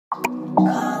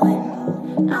Calling,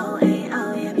 oh, hey,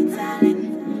 oh, yeah, be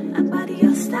telling. I body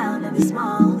your style, never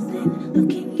small thing.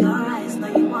 Look in your eyes, know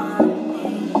you want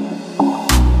me.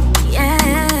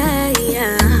 Yeah,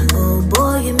 yeah. Oh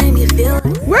boy, you make me feel.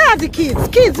 Where are the kids?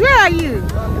 Kids, where are you?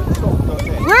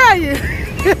 Where are you?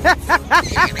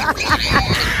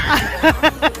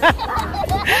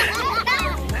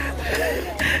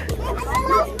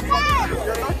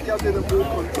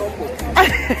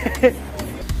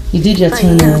 You did your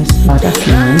toenails. Oh, that's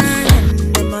nice.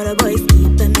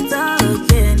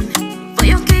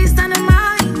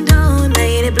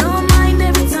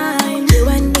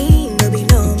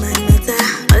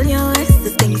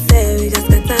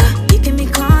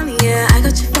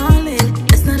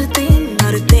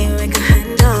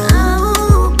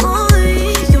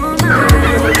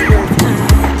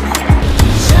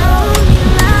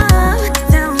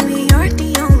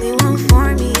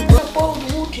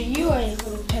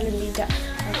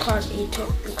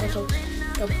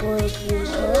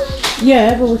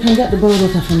 Yeah, but we can get the boiled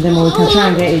water from them, or we can try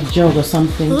and get a jug or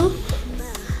something.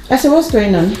 I said, what's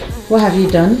going on? What have you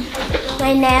done?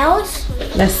 My nails.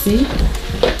 Let's see.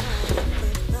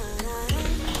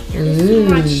 Ooh.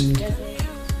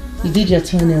 You did your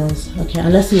toenails. Okay,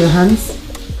 and let's see your hands.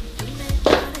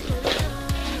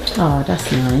 Oh,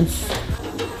 that's nice.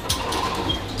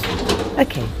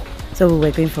 Okay, so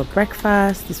we're going for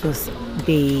breakfast. This was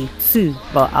day 2,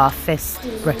 but our first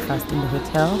breakfast in the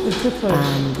hotel.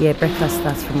 And yeah, breakfast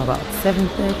starts from about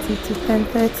 7:30 to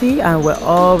 10:30, and we're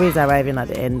always arriving at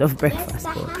the end of breakfast,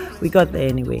 but we got there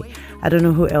anyway. I don't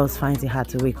know who else finds it hard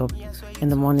to wake up in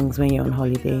the mornings when you're on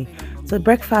holiday. So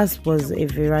breakfast was a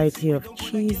variety of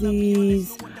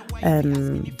cheeses,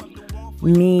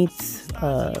 meat,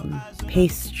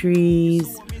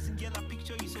 pastries,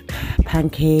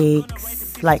 pancakes,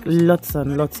 like lots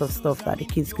and lots of stuff that the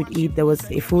kids could eat. There was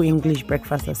a full English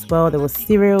breakfast as well. There was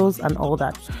cereals and all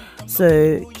that,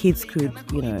 so kids could,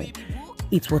 you know,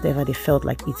 eat whatever they felt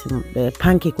like eating. The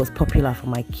pancake was popular for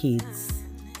my kids.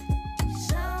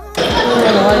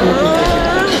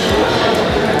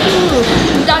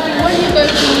 Daddy, when you go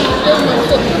to film your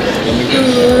foot?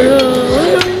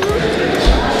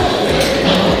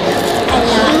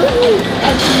 I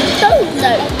don't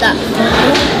know that.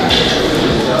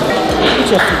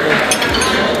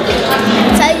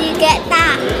 So you get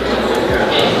that?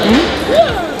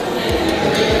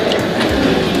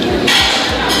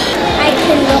 I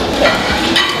can look it.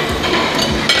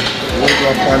 What do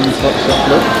I find this hot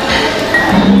chocolate?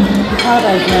 The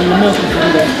powder is the milk is in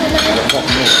there.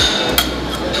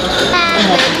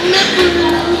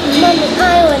 Mommy,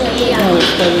 I want to eat No,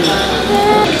 it's very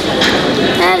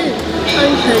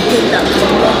I'm cooking that.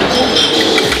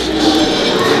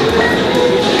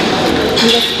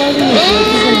 You're spoiling it.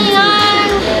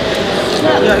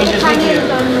 You're in the video.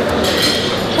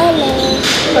 Hello.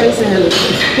 Why are you saying hello?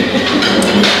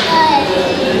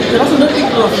 There's also nothing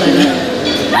off like that.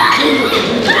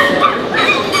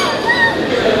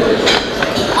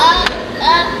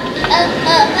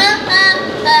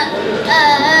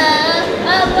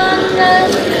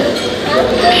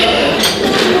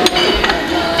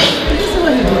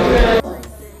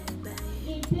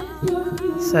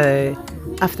 So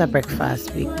after breakfast,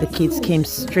 the kids came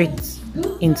straight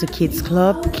into Kids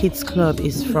Club. Kids Club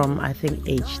is from, I think,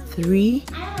 age 3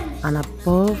 and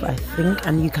above, I think,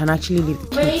 and you can actually leave the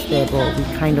kids there, but we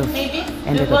kind of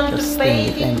ended up just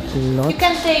staying with them a lot.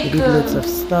 We did loads of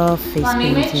stuff, face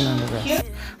painting and the rest.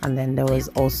 And then there was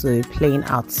also playing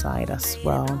outside as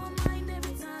well.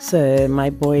 So my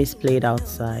boys played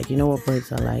outside. You know what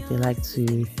boys are like? They like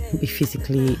to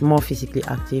be more physically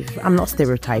active. I'm not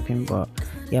stereotyping, but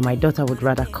yeah, my daughter would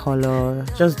rather color,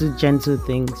 just do gentle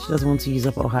things. She doesn't want to use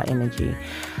up all her energy.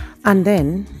 And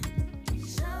then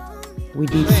we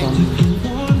did some,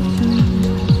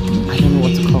 I don't know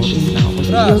what to call this now. Was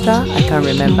it yoga? I can't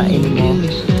remember anymore.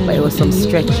 But it was some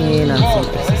stretching and some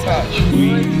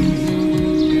exercise.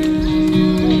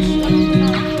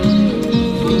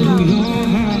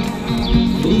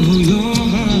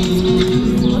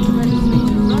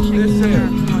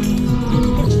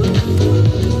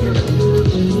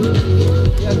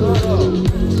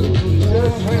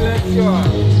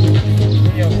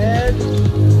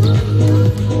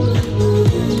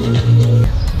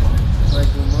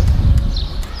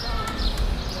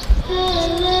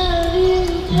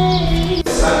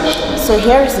 So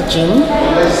here is the gym.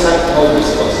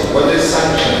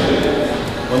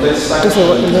 This is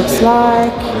what it looks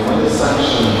like.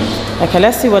 Okay,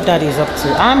 let's see what Daddy is up to.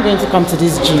 I'm going to come to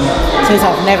this gym since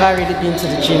I've never really been to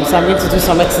the gym. So I'm going to do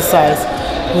some exercise.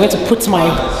 I'm going to put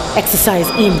my exercise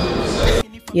in.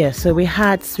 Yeah, so we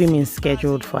had swimming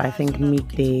scheduled for I think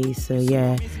midday. So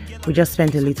yeah, we just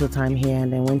spent a little time here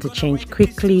and then went to change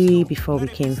quickly before we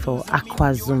came for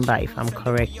aqua zumba, if I'm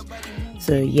correct.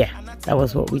 So yeah, that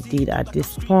was what we did at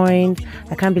this point.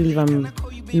 I can't believe I'm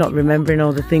not remembering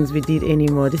all the things we did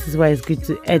anymore. This is why it's good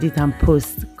to edit and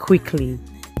post quickly.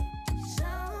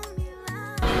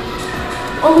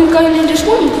 Are we going in the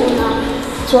swimming pool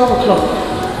now? 12 o'clock.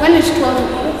 When is 12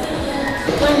 o'clock?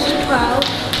 When is 12?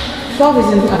 12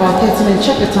 is in about 30 minutes.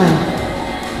 Check the time.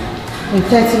 In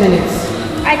 30 minutes.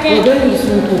 We're going in the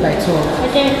swimming pool by 12. I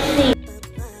didn't see.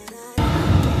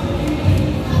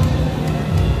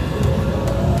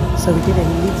 So we did a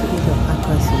little bit of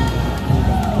aqua zumba and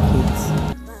then the kids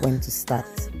went to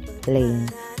start playing.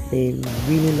 They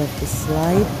really love the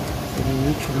slide, so they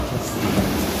literally just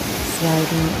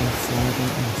sliding and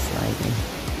sliding and sliding.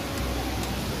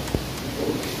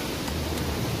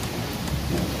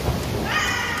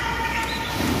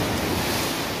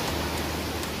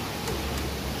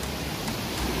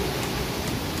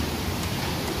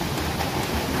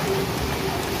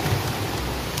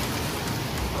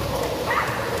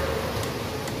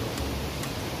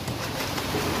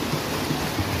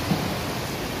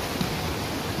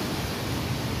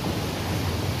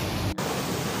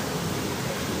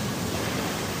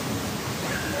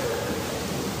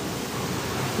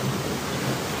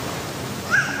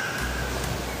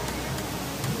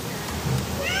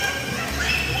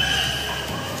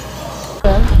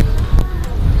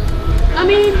 I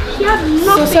mean, she had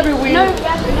nothing. So Sebi,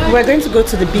 we're going to go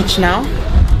to the beach now.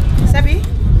 Sebi,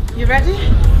 you ready?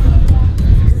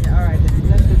 Yeah, alright then,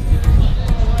 let's go to the beach.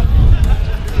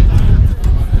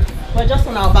 We're just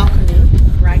on our balcony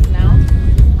right now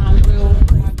and we're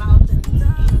about to the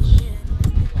beach.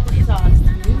 This is our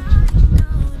view.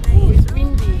 Oh, it's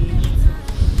windy.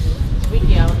 It's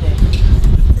windy out there.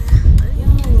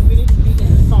 Ooh, we need to be in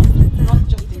the sun, not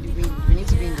just in the wind. We need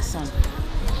to be in the sun.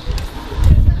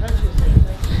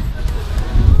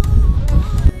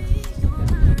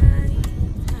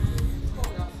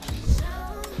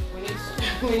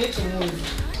 We need to move.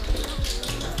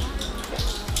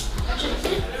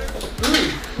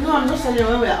 No, I'm just telling you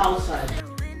when we're outside.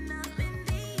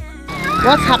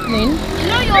 What's happening? You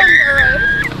know you're on the road.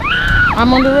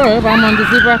 I'm on the road, but I'm on the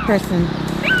zebra crossing.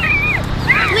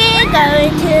 We're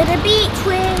going to the beach.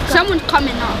 Someone's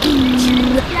coming up.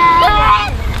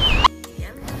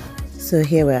 So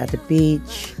here we're at the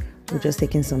beach. We're just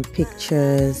taking some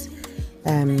pictures.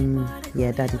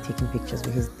 Yeah, daddy taking pictures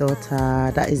with his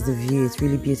daughter. That is the view. It's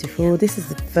really beautiful. This is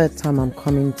the third time I'm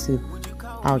coming to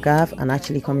Algarve and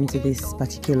actually coming to this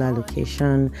particular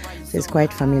location. So it's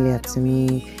quite familiar to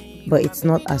me, but it's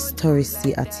not as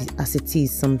touristy as it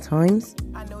is sometimes.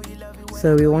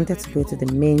 So we wanted to go to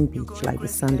the main beach, like the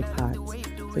sandy part.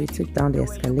 So we took down the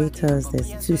escalators.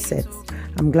 There's 2 sets.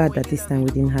 I'm glad that this time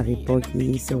we didn't have a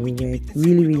buggy, so we were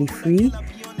really free.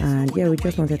 And yeah, we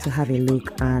just wanted to have a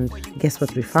look, and guess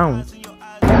what we found?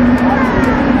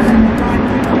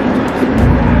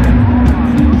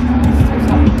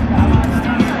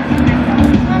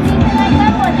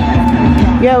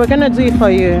 Yeah, we're gonna do it for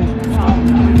you.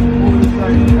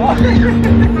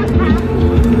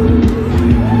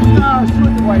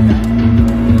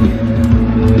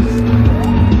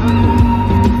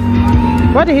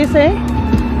 What did he say?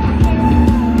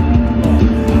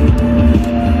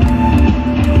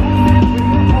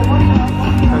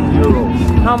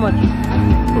 How much?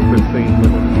 For 15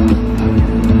 minutes.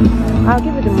 I'll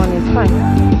give you the money, it's fine.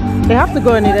 They have to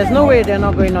go on it, there's no way they're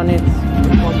not going on it.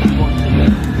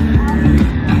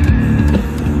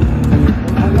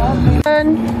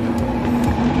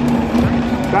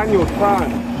 Daniel,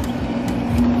 fine.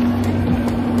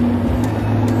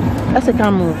 That's a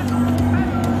can't move.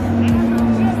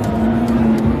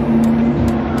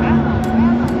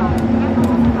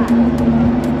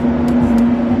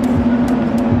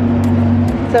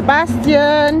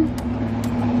 Sebastian.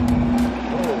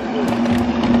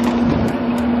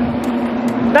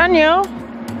 Daniel.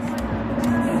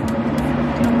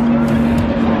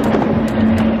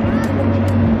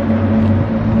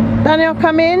 Daniel,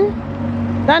 come in.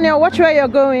 Daniel, watch where you're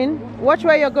going. Watch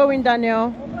where you're going,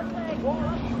 Daniel.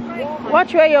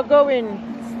 Watch where you're going.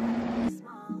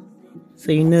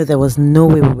 So you know there was no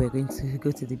way we were going to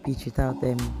go to the beach without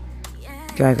them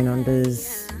driving on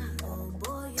those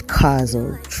cars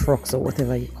or trucks or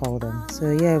whatever you call them. So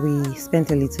yeah, we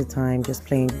spent a little time just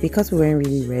playing because we weren't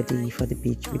really ready for the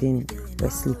beach. We didn't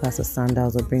wear slippers or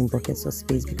sandals or bring buckets or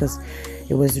spades because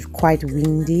it was quite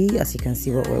windy, as you can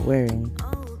see what we're wearing.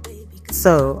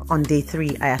 So on day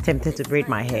 3, I attempted to braid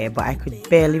my hair, but I could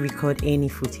barely record any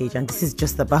footage, and this is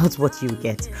just about what you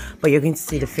get. But you're going to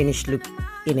see the finished look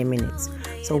in a minute.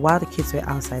 So while the kids were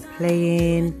outside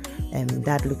playing,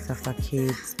 Dad looked after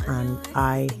kids, and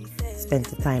I spent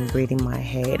the time braiding my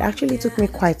hair. It actually took me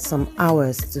quite some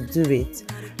hours to do it,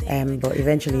 but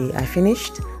eventually I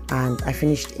finished, and I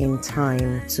finished in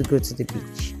time to go to the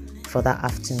beach for that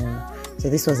afternoon. So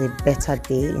this was a better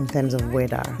day in terms of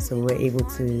weather, so we were able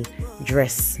to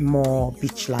dress more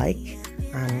beach-like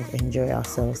and enjoy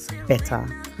ourselves better.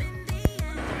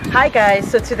 Hi guys,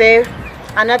 so today,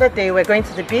 another day, we're going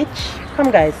to the beach.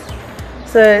 Come guys.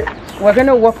 So we're going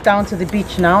to walk down to the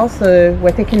beach now, so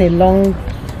we're taking a long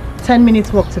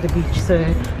 10-minute walk to the beach. So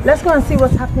let's go and see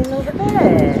what's happening over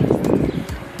there.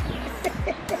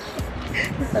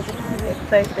 I'm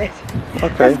excited.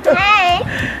 Okay. Hey,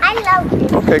 I love you.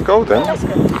 Okay, go then. Let's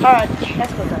go. Alright,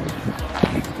 let's go then.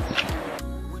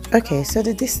 Okay, so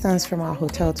the distance from our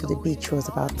hotel to the beach was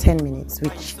about 10 minutes,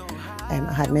 which I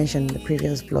had mentioned in the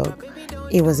previous vlog.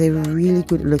 It was a really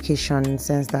good location in the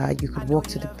sense that you could walk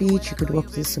to the beach, you could walk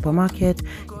to the supermarket,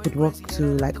 you could walk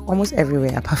to like almost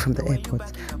everywhere apart from the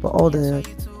airport. But all the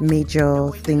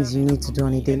major things you need to do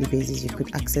on a daily basis, you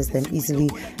could access them easily.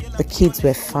 The kids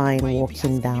were fine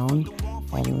walking down.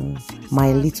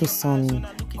 My little son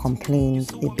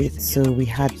complained a bit, so we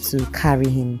had to carry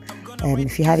him.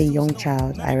 If you had a young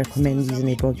child, I recommend using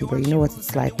a buggy, but you know what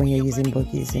it's like when you're using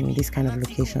buggies in these kind of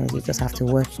locations. You just have to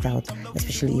work it out,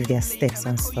 especially if there are steps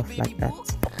and stuff like that.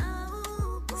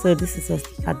 So this is us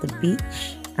at the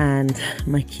beach, and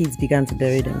my kids began to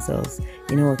bury themselves.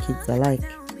 You know what kids are like.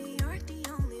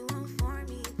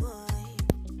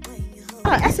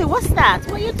 Oh, Essie, what's that?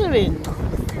 What are you doing?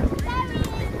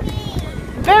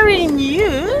 Burying you?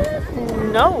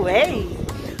 No way.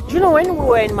 Do you know when we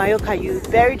were in Mallorca, you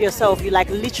buried yourself, you like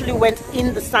literally went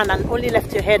in the sand and only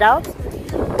left your head out?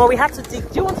 But we had to dig.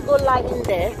 Do you want to go lie in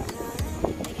there?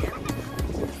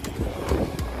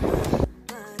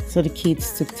 So the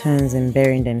kids took turns in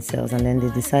burying themselves, and then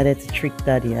they decided to trick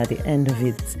Daddy at the end of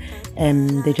it.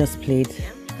 They just played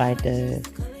by the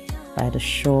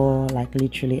shore, like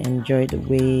literally enjoyed the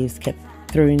waves, kept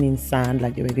throwing in sand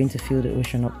like they were going to fill the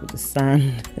ocean up with the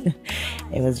sand.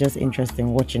 It was just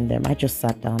interesting watching them. I just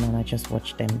sat down and I just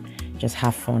watched them just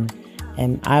have fun.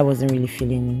 I wasn't really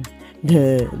feeling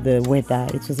the weather.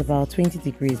 It was about 20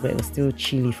 degrees, but it was still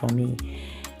chilly for me.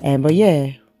 But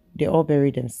yeah, they all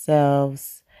buried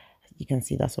themselves. You can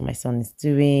see that's what my son is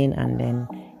doing, and then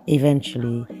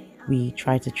eventually we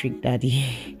try to trick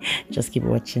Daddy. Just keep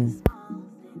watching.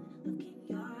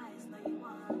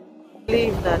 I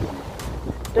believe that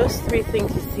those 3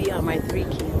 things you see are my 3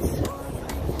 kids.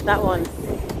 That one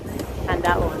and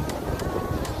that one.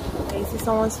 Can you see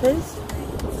someone's face?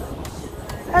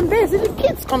 And Bez, did the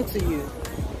kids come to you?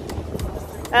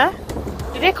 Huh?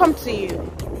 Did they come to you?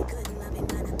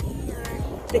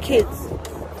 The kids?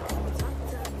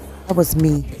 That was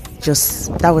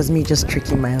me just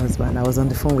tricking my husband. I was on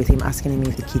the phone with him asking him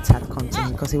if the kids had come to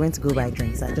him because he went to go buy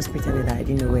drinks. I just pretended that I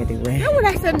didn't know where they were. Where would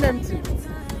I send them to?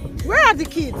 Where are the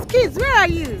kids? Kids, where are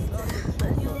you?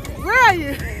 Where are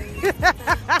you?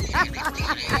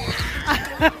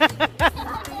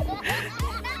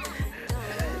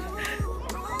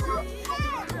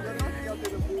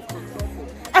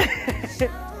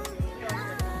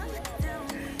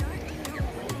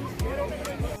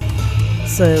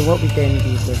 So what we then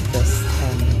did was just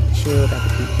chilled at the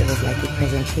beach. There was like a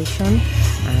presentation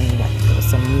and like there was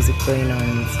some music going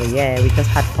on. So yeah, we just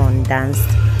had fun, danced.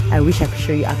 I wish I could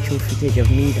show you actual footage of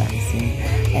me dancing,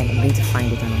 and I'm going to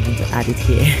find it and I'm going to add it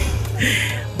here.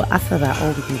 But after that,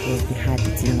 all we did was we had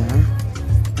dinner,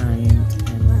 and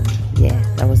yeah,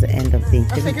 that was the end of the day.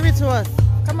 Okay, give it to us.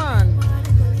 Come on.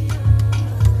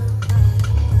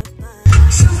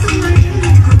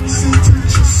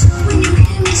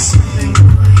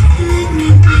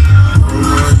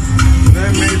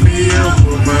 Let me be your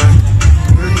woman.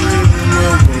 Let me be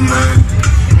your woman.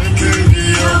 Let me be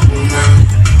your woman.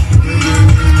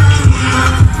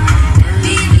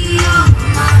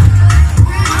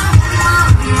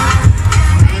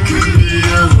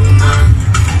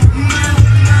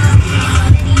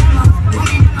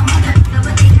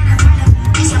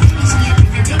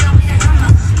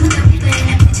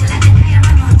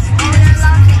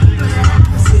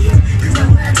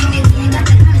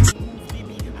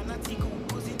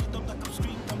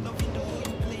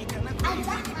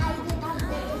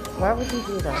 Why would you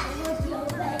do that?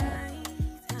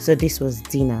 So this was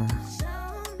dinner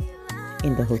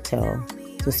in the hotel.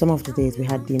 So some of the days we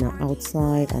had dinner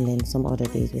outside, and then some other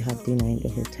days we had dinner in the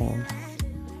hotel.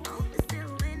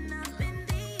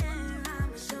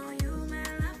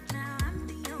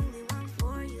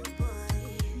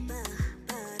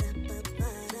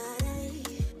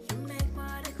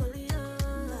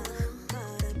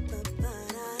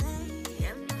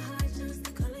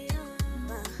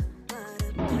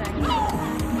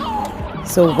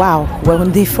 So wow, we're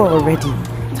on day 4 already.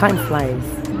 Time flies.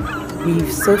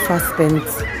 We've so far spent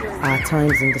our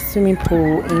times in the swimming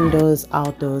pool, indoors,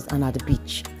 outdoors, and at the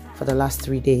beach for the last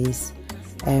 3 days.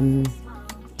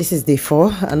 This is day 4.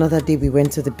 Another day we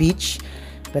went to the beach,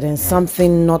 but then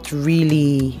something not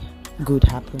really good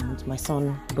happened. My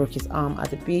son broke his arm at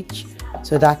the beach,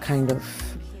 so that kind of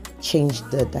changed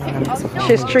the dynamics of our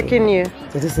She's day. tricking you.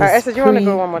 So this is Alright, Esther, do you want to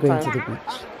go one more going time? to the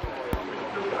beach.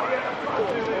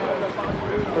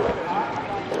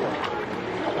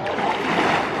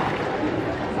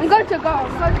 I'm going to go.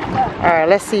 I'm going to go. Alright,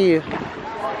 let's see you.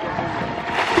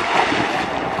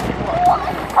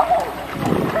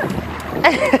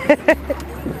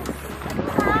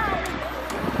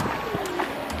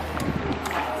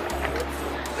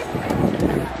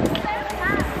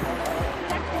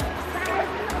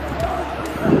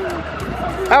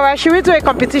 Alright, should we do a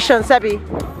competition, Sabi?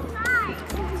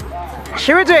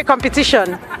 Should we do a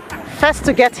competition? First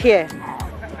to get here.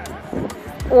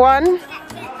 1,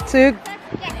 2.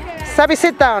 Sabi,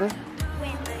 sit down.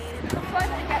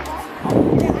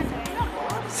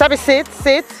 Sabi, sit.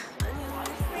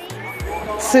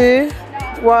 2,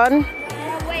 1.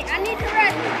 Wait, I need to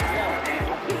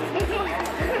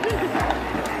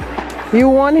run. You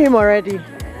won him already.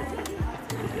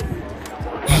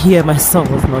 Yeah, my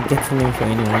son was not getting in for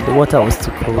anyone. The water was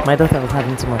too cold. My daughter was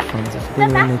having too much fun, so she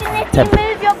didn't want Sebastian, it if to you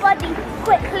move your body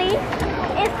quickly,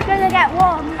 it's gonna get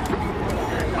warm.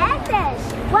 Evan,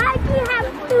 why do you have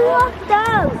 2 of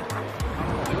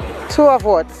those? 2 of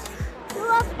what? 2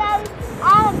 of those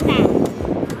almonds.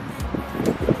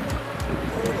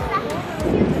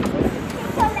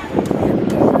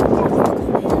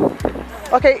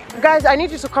 Okay, guys, I need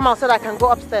you to come out so that I can go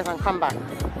upstairs and come back.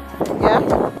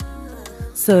 Yeah?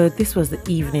 So this was the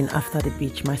evening after the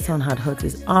beach. My son had hurt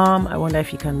his arm. I wonder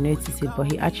if you can notice it,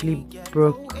 but he actually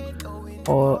broke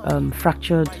or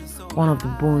fractured one of the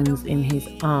bones in his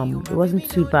arm. It wasn't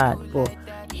too bad, but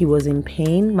he was in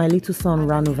pain. My little son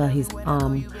ran over his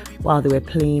arm while they were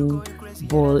playing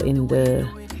ball in the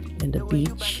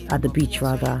beach, at the beach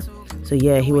rather. So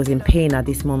yeah, he was in pain at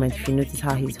this moment. If you notice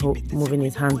how he's moving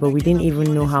his hands, but we didn't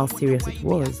even know how serious it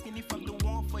was.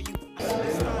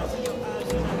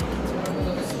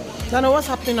 Dana, what's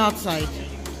happening outside?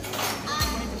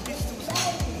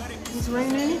 It's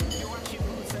raining?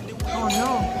 Oh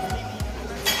no.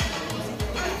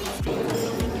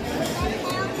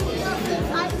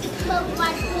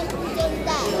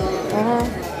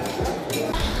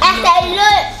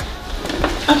 Look!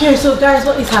 Okay, so guys,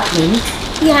 what is happening?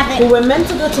 You have We it. were meant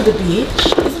to go to the beach,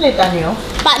 isn't it, Daniel?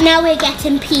 But now we're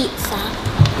getting pizza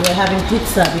We're having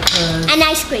pizza because and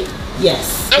ice cream.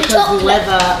 yes, And because the chocolate.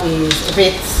 weather is a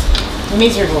bit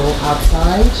miserable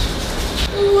outside.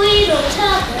 We don't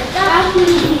have that.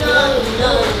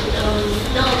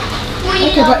 No.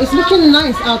 Okay, but it's looking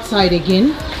nice outside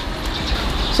again.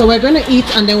 So we're going to eat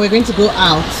and then we're going to go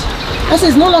out. Also,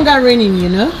 it's no longer raining, you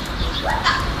know?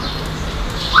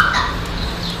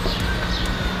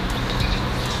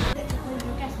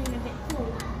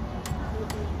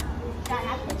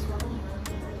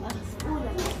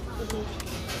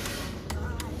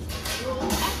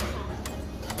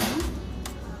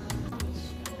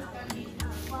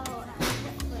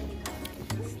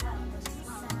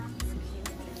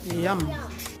 Yum.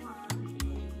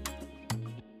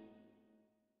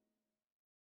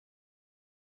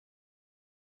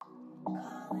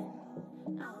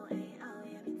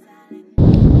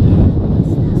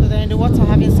 So they're in the water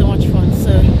having so much fun.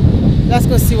 So let's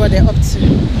go see what they're up to.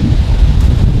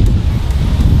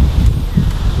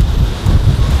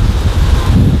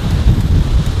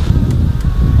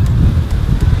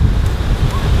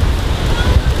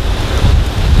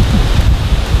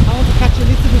 I want to catch a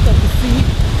little bit of the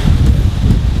sea.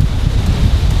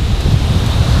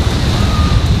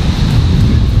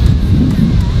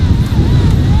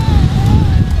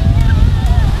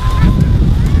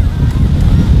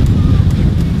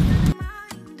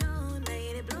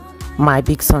 My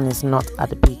big son is not at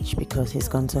the beach because he's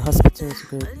gone to hospital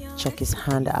to go check his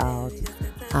hand out.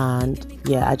 And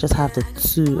yeah, I just have the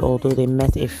 2, although they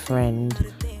met a friend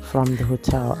from the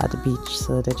hotel at the beach,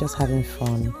 so they're just having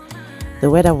fun. The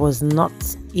weather was not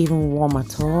even warm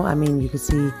at all. I mean, you could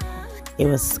see it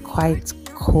was quite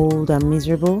cold and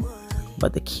miserable,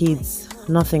 but the kids,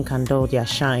 nothing can dull their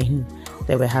shine.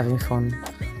 They were having fun.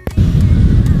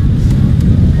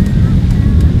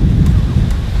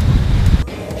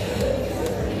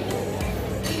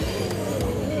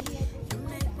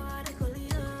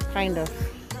 Kind of.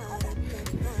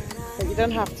 But you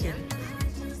don't have to.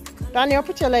 Daniel,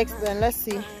 put your legs then. Let's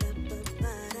see.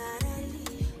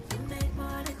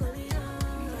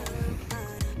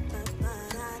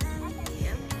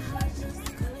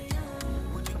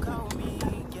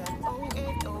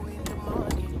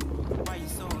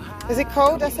 Is it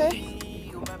cold, I say?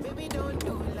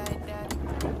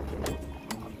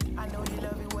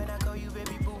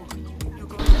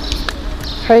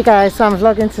 Hey guys, so I'm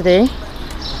vlogging today.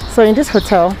 So in this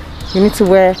hotel, you need to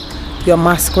wear your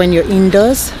mask when you're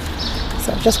indoors.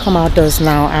 So I've just come outdoors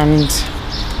now and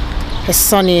it's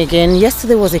sunny again.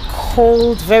 Yesterday was a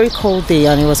cold, very cold day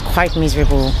and it was quite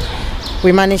miserable.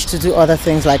 We managed to do other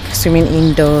things like swimming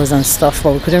indoors and stuff,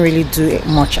 but we couldn't really do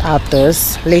much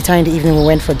outdoors. Later in the evening we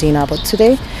went for dinner, but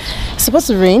today it's supposed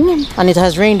to rain and it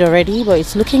has rained already, but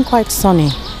it's looking quite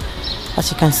sunny as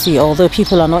you can see, although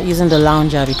people are not using the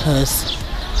lounger because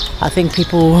I think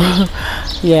people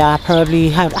yeah, probably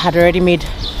had already made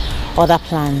other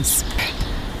plans.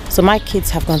 So my kids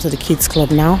have gone to the kids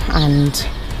club now and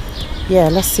yeah,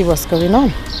 let's see what's going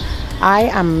on. I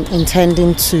am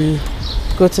intending to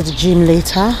go to the gym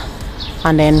later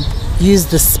and then use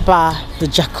the spa, the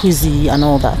jacuzzi and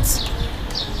all that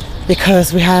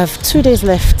because we have 2 days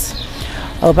left.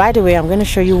 Oh, by the way, I'm going to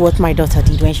show you what my daughter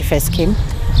did when she first came.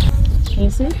 Can you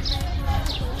see?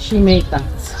 She made that.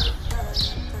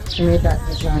 She made that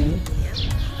design.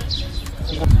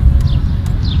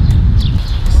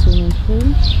 Swimming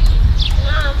pool.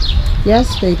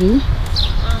 Yes, baby.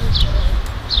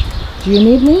 Do you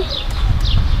need me?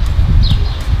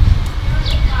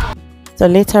 So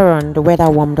later on, the weather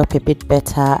warmed up a bit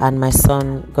better and my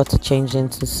son got to change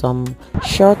into some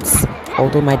shorts,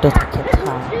 although my daughter kept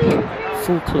her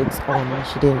full clothes on.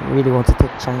 She didn't really want to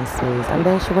take chances. And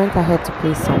then she went ahead to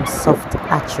play some soft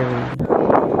archery.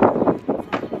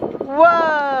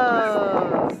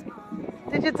 Whoa!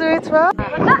 Did you do it well?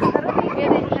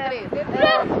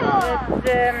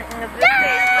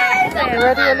 You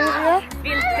ready, Olivia?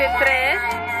 23,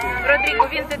 Rodrigo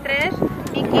 23,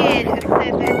 Miguel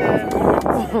recebe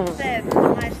 7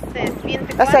 mais 7,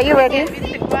 24. That's are you ready?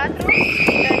 24,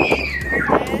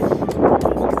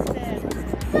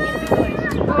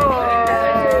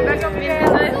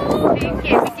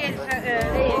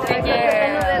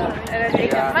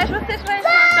 mas vocês vão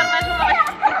jogar mais uma vez,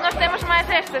 porque nós temos mais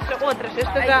estas, outras.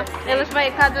 Esta já, elas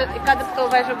vai, cada pessoa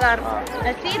vai jogar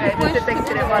assim, depois você tem que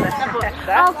tirar agora.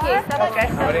 Ah, ok, tá bom.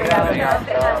 Obrigado.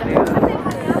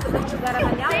 Jogar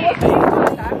amanhã?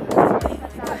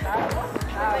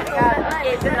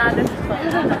 Ok, de nada.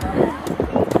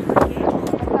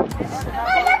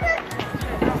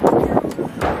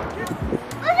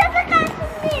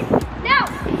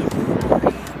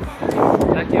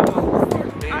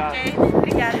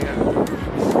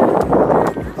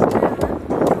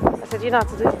 Do you know how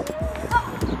to do it?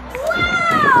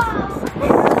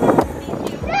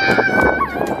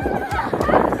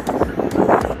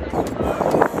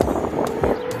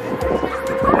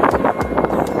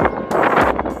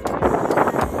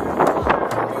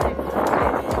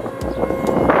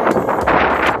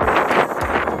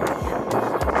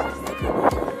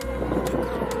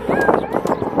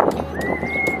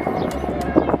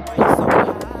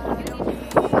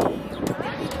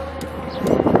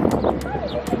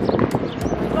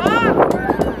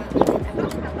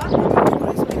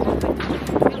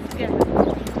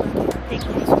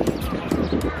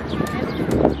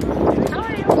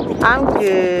 I'm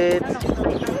good.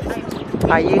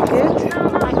 Are you good?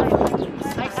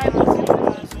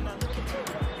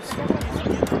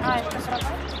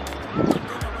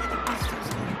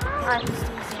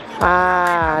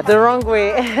 Ah, the wrong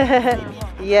way.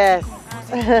 Yes.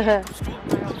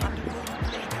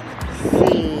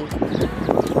 See.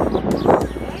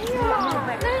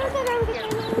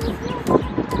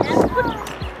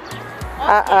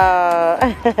 Uh-oh.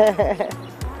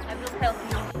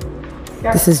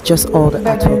 This is just all the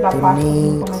artwork they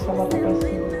made.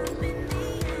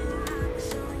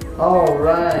 All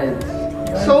right.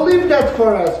 So leave that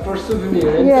for us for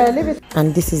souvenir. Yeah, leave it.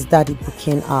 And this is Daddy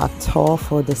booking our tour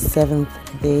for the 7th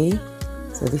day.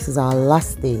 So this is our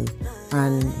last day,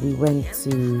 and we went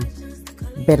to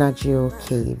Bernardo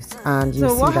Caves. And you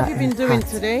so see what that have you been doing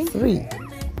today? 3.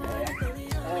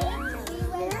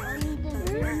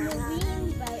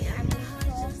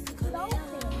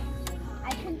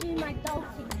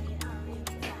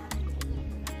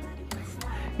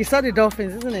 You saw the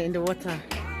dolphins, isn't it, in the water?